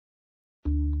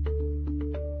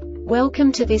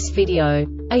Welcome to this video.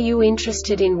 Are you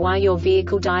interested in why your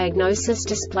vehicle diagnosis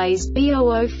displays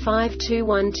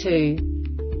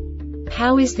B0052-12?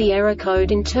 How is the error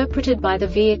code interpreted by the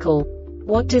vehicle?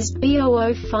 What does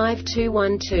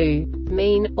B0052-12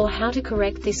 mean, or how to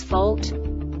correct this fault?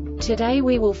 Today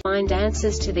we will find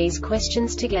answers to these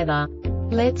questions together.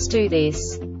 Let's do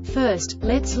this. First,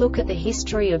 let's look at the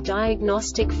history of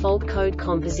diagnostic fault code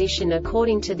composition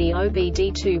according to the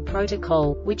OBD2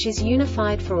 protocol, which is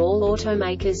unified for all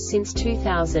automakers since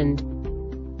 2000.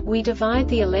 We divide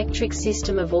the electric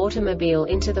system of automobile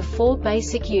into the four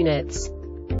basic units: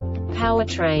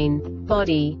 powertrain,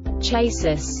 body,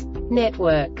 chassis,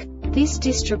 network. This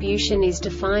distribution is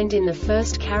defined in the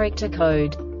first character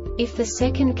code. If the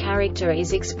second character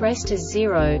is expressed as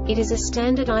 0, it is a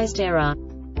standardized error.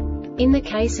 In the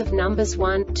case of numbers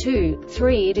 1, 2,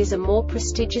 3, it is a more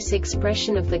prestigious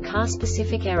expression of the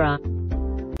car-specific error.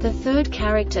 The third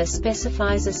character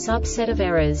specifies a subset of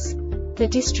errors. The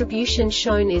distribution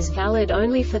shown is valid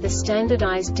only for the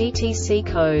standardized DTC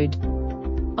code.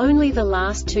 Only the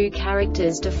last two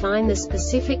characters define the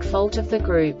specific fault of the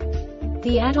group.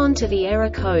 The add-on to the error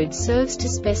code serves to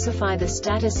specify the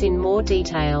status in more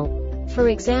detail. For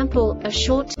example, a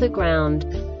short to the ground.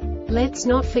 Let's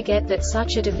not forget that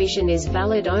such a division is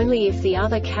valid only if the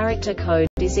other character code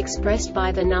is expressed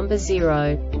by the number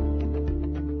 0.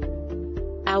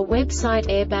 Our website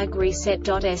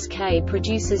airbagreset.sk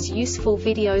produces useful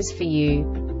videos for you.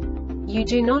 You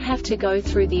do not have to go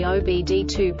through the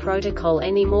OBD2 protocol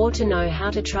anymore to know how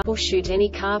to troubleshoot any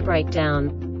car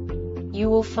breakdown. You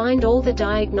will find all the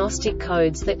diagnostic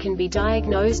codes that can be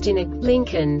diagnosed in a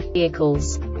Lincoln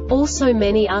vehicles. Also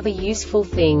many other useful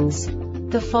things.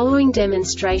 The following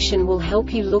demonstration will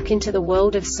help you look into the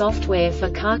world of software for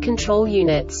car control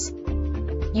units.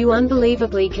 You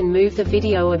unbelievably can move the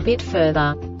video a bit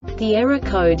further. The error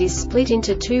code is split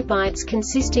into 2 bytes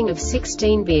consisting of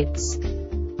 16 bits.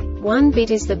 1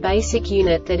 bit is the basic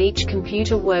unit that each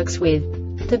computer works with.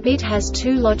 The bit has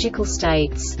 2 logical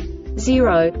states: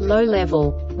 0, low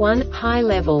level, 1, high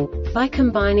level. By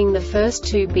combining the first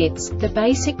 2 bits, the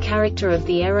basic character of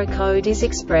the error code is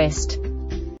expressed.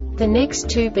 The next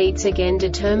 2 beats again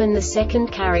determine the second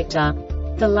character.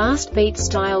 The last beat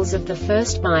styles of the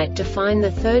first byte define the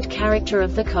third character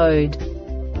of the code.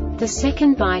 The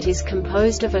second byte is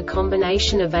composed of a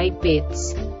combination of 8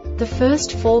 bits. The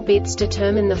first 4 bits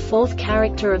determine the fourth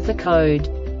character of the code.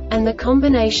 And the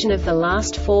combination of the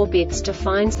last 4 bits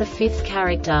defines the fifth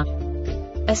character.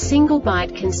 A single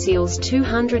byte conceals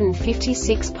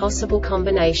 256 possible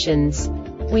combinations.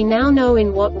 We now know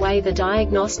in what way the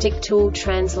diagnostic tool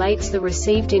translates the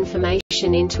received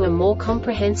information into a more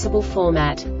comprehensible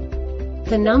format.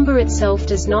 The number itself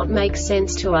does not make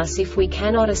sense to us if we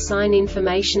cannot assign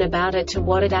information about it to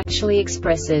what it actually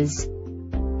expresses.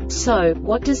 So,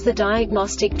 what does the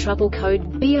Diagnostic Trouble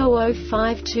Code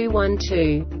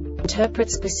B0052-12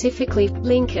 interpret specifically for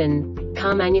Lincoln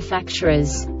car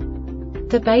manufacturers?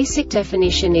 The basic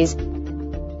definition is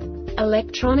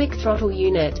electronic throttle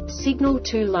unit, signal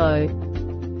too low.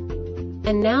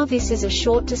 And now this is a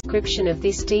short description of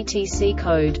this DTC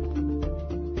code.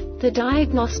 The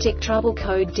Diagnostic Trouble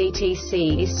Code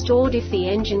DTC is stored if the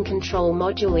engine control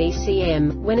module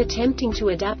ECM, when attempting to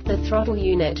adapt the throttle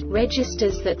unit,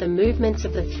 registers that the movements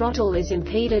of the throttle is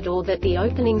impeded or that the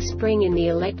opening spring in the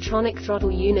electronic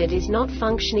throttle unit is not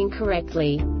functioning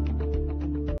correctly.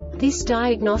 This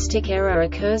diagnostic error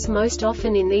occurs most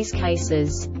often in these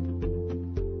cases: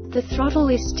 the throttle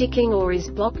is sticking or is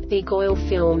blocked, big oil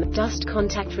film, dust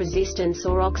contact resistance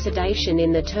or oxidation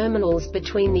in the terminals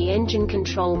between the engine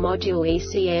control module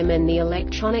ECM and the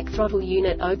electronic throttle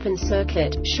unit, open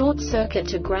circuit, short circuit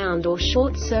to ground or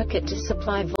short circuit to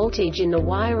supply voltage in the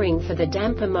wiring for the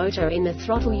damper motor in the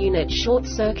throttle unit, short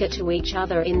circuit to each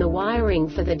other in the wiring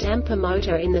for the damper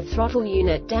motor in the throttle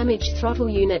unit, damaged throttle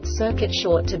unit circuit,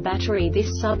 short to battery.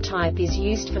 This subtype is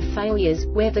used for failures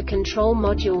where the control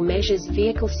module measures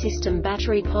vehicle system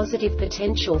battery positive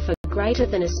potential for greater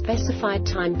than a specified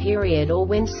time period or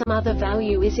when some other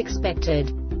value is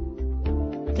expected.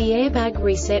 The Airbag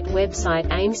Reset website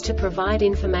aims to provide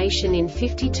information in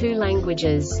 52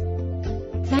 languages.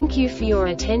 Thank you for your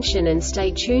attention and stay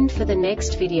tuned for the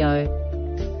next video.